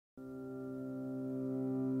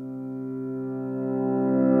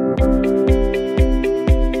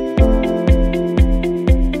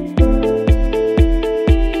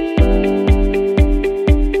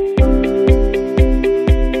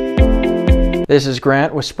This is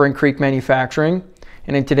Grant with Spring Creek Manufacturing,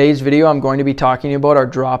 and in today's video I'm going to be talking about our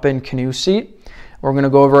drop-in canoe seat. We're going to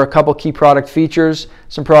go over a couple key product features,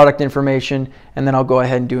 some product information, and then I'll go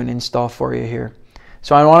ahead and do an install for you here.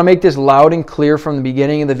 So I want to make this loud and clear from the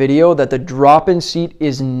beginning of the video that the drop-in seat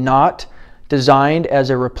is not designed as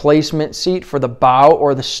a replacement seat for the bow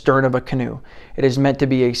or the stern of a canoe. It is meant to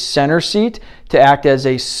be a center seat to act as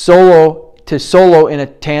a solo in a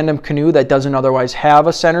tandem canoe that doesn't otherwise have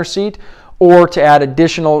a center seat, or to add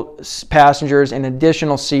additional passengers and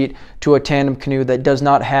additional seat to a tandem canoe that does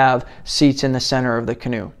not have seats in the center of the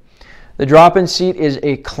canoe. The drop-in seat is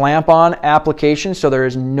a clamp-on application, so there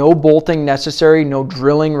is no bolting necessary, no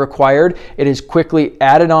drilling required. It is quickly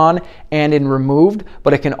added on and removed,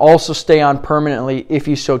 but it can also stay on permanently if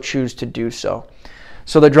you so choose to do so.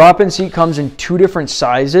 So the drop-in seat comes in two different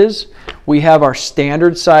sizes. We have our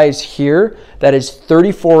standard size here that is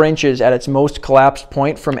 34 inches at its most collapsed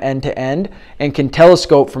point from end to end and can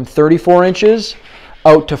telescope from 34 inches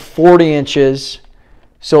out to 40 inches,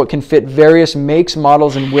 so it can fit various makes,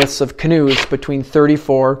 models, and widths of canoes between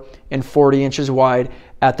 34 and 40 inches wide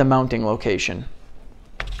at the mounting location.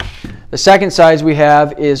 The second size we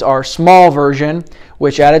have is our small version,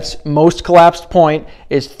 which at its most collapsed point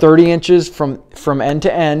is 30 inches from end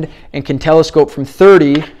to end and can telescope from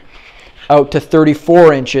 30 out to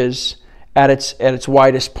 34 inches at its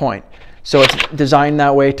widest point. So it's designed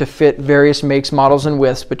that way to fit various makes, models, and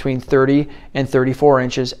widths between 30 and 34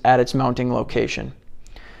 inches at its mounting location.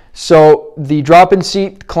 So the drop-in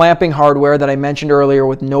seat clamping hardware that I mentioned earlier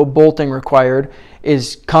with no bolting required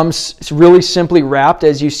comes really simply wrapped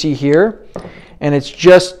as you see here, and it's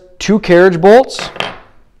just two carriage bolts,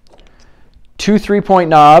 two 3-point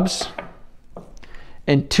knobs,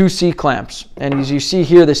 and two C-clamps. And as you see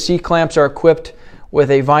here, the C-clamps are equipped with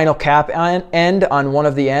a vinyl cap end on one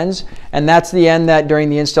of the ends, and that's the end that during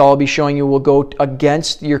the install I'll be showing you will go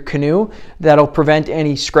against your canoe. That'll prevent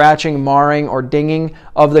any scratching, marring, or dinging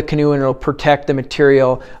of the canoe, and it'll protect the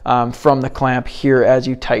material from the clamp here as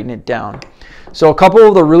you tighten it down. So a couple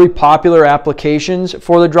of the really popular applications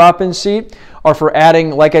for the drop-in seat are for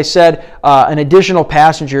adding, like I said, an additional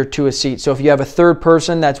passenger to a seat. So if you have a third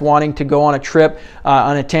person that's wanting to go on a trip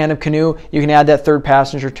on a tandem canoe, you can add that third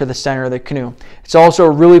passenger to the center of the canoe. It's also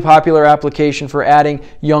a really popular application for adding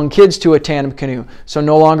young kids to a tandem canoe. So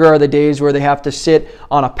no longer are the days where they have to sit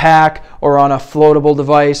on a pack or on a floatable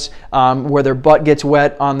device where their butt gets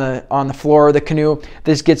wet on the floor of the canoe.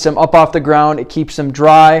 This gets them up off the ground, it keeps them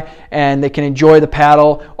dry, and they can enjoy the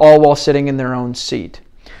paddle all while sitting in their own seat.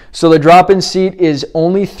 So the drop-in seat is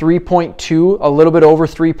only 3.2, a little bit over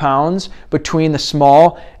 3 pounds between the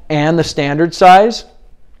small and the standard size,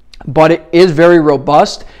 but it is very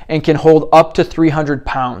robust and can hold up to 300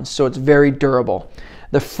 pounds, so it's very durable.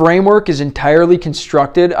 The framework is entirely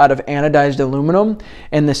constructed out of anodized aluminum,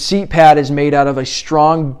 and the seat pad is made out of a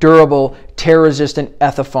strong, durable, tear-resistant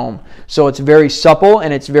ethafoam. So it's very supple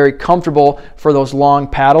and it's very comfortable for those long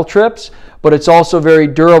paddle trips, but it's also very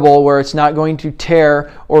durable where it's not going to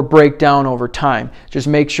tear or break down over time. Just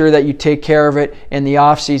make sure that you take care of it in the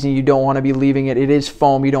off season. You don't want to be leaving it. It is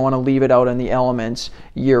foam. You don't want to leave it out in the elements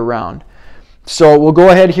year round. So we'll go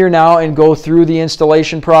ahead here now and go through the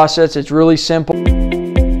installation process. It's really simple.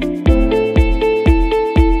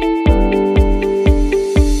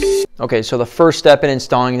 Okay, so the first step in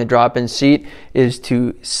installing the drop-in seat is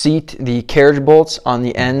to seat the carriage bolts on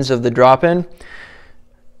the ends of the drop-in.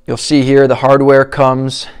 You'll see here the hardware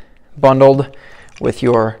comes bundled with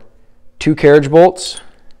your two carriage bolts,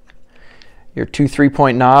 your two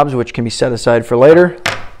 3-point knobs, which can be set aside for later,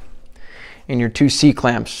 and your two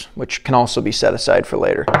C-clamps, which can also be set aside for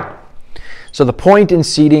later. So the point in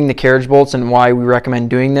seating the carriage bolts and why we recommend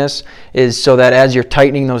doing this is so that as you're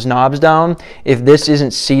tightening those knobs down, if this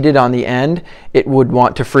isn't seated on the end, it would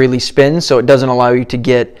want to freely spin, so it doesn't allow you to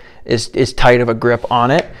get as tight of a grip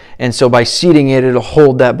on it. And so by seating it, it'll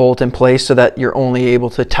hold that bolt in place so that you're only able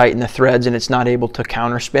to tighten the threads and it's not able to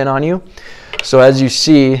counterspin on you. So as you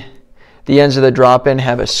see, the ends of the drop-in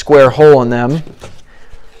have a square hole in them.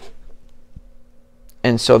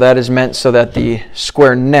 And so that is meant so that the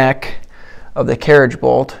square neck of the carriage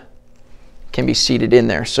bolt can be seated in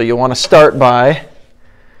there. So you'll want to start by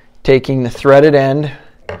taking the threaded end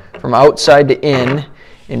from outside to in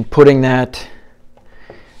and putting that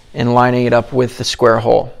and lining it up with the square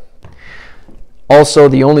hole. Also,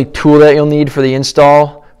 the only tool that you'll need for the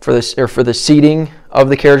install for the seating of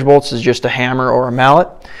the carriage bolts is just a hammer or a mallet.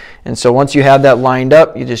 And so once you have that lined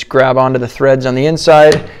up, you just grab onto the threads on the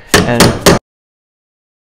inside and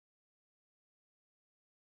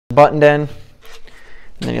buttoned end,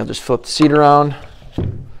 and then you'll just flip the seat around,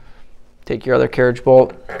 take your other carriage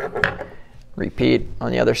bolt Repeat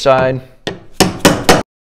on the other side.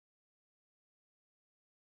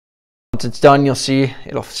 Once it's done, you'll see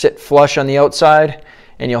it'll sit flush on the outside,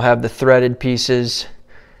 and you'll have the threaded pieces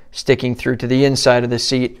sticking through to the inside of the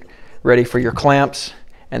seat, ready for your clamps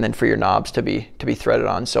and then for your knobs to be threaded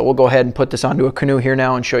on. So we'll go ahead and put this onto a Canoe here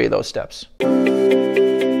now and show you those steps.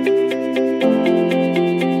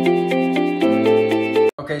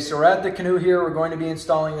 Okay, so we're at the Canoe here. We're going to be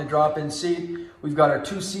installing the drop-in seat. We've got our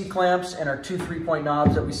 2 seat clamps and our 2 3-point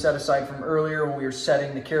knobs that we set aside from earlier when we were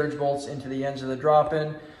setting the carriage bolts into the ends of the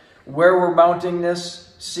drop-in. Where we're mounting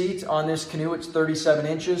this seat on this Canoe, it's 37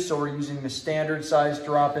 inches, so we're using the standard size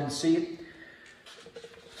drop-in seat.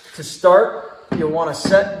 To start, you'll want to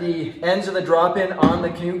set the ends of the drop-in on the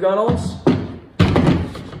Canoe gunnels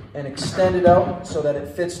and extend it out so that it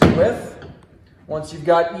fits the width. Once you've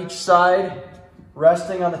got each side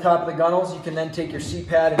resting on the top of the gunnels, you can then take your seat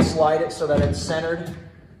pad and slide it so that it's centered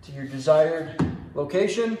to your desired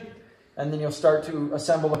location, and then you'll start to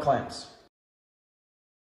assemble the clamps.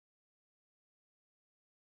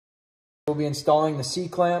 We'll be installing the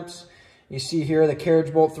C-clamps. You see here the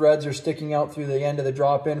carriage bolt threads are sticking out through the end of the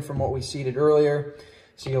drop-in from what we seated earlier.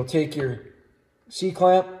 So you'll take your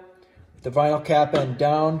C-clamp, the vinyl cap end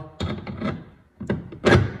down.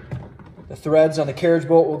 The threads on the carriage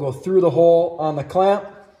bolt will go through the hole on the clamp.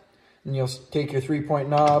 And you'll take your 3-point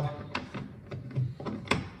knob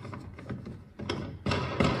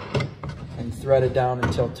and thread it down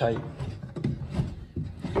until tight.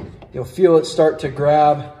 You'll feel it start to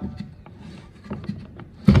grab.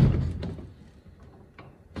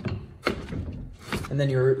 And then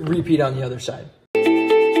you repeat on the other side.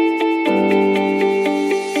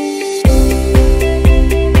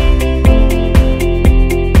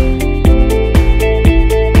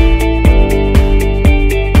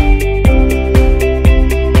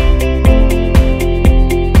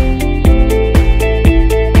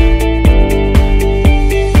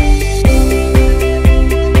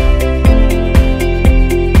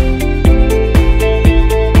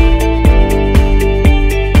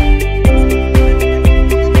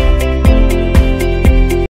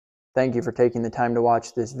 Thank you for taking the time to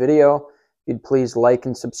watch this video. If you'd please like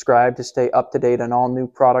and subscribe to stay up to date on all new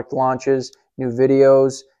product launches, new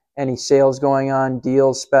videos, any sales going on,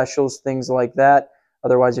 deals, specials, things like that.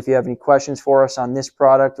 Otherwise, if you have any questions for us on this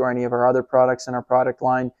product or any of our other products in our product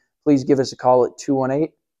line, please give us a call at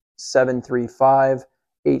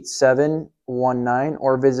 218-735-8719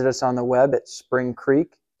 or visit us on the web at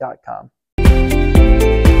springcreek.com.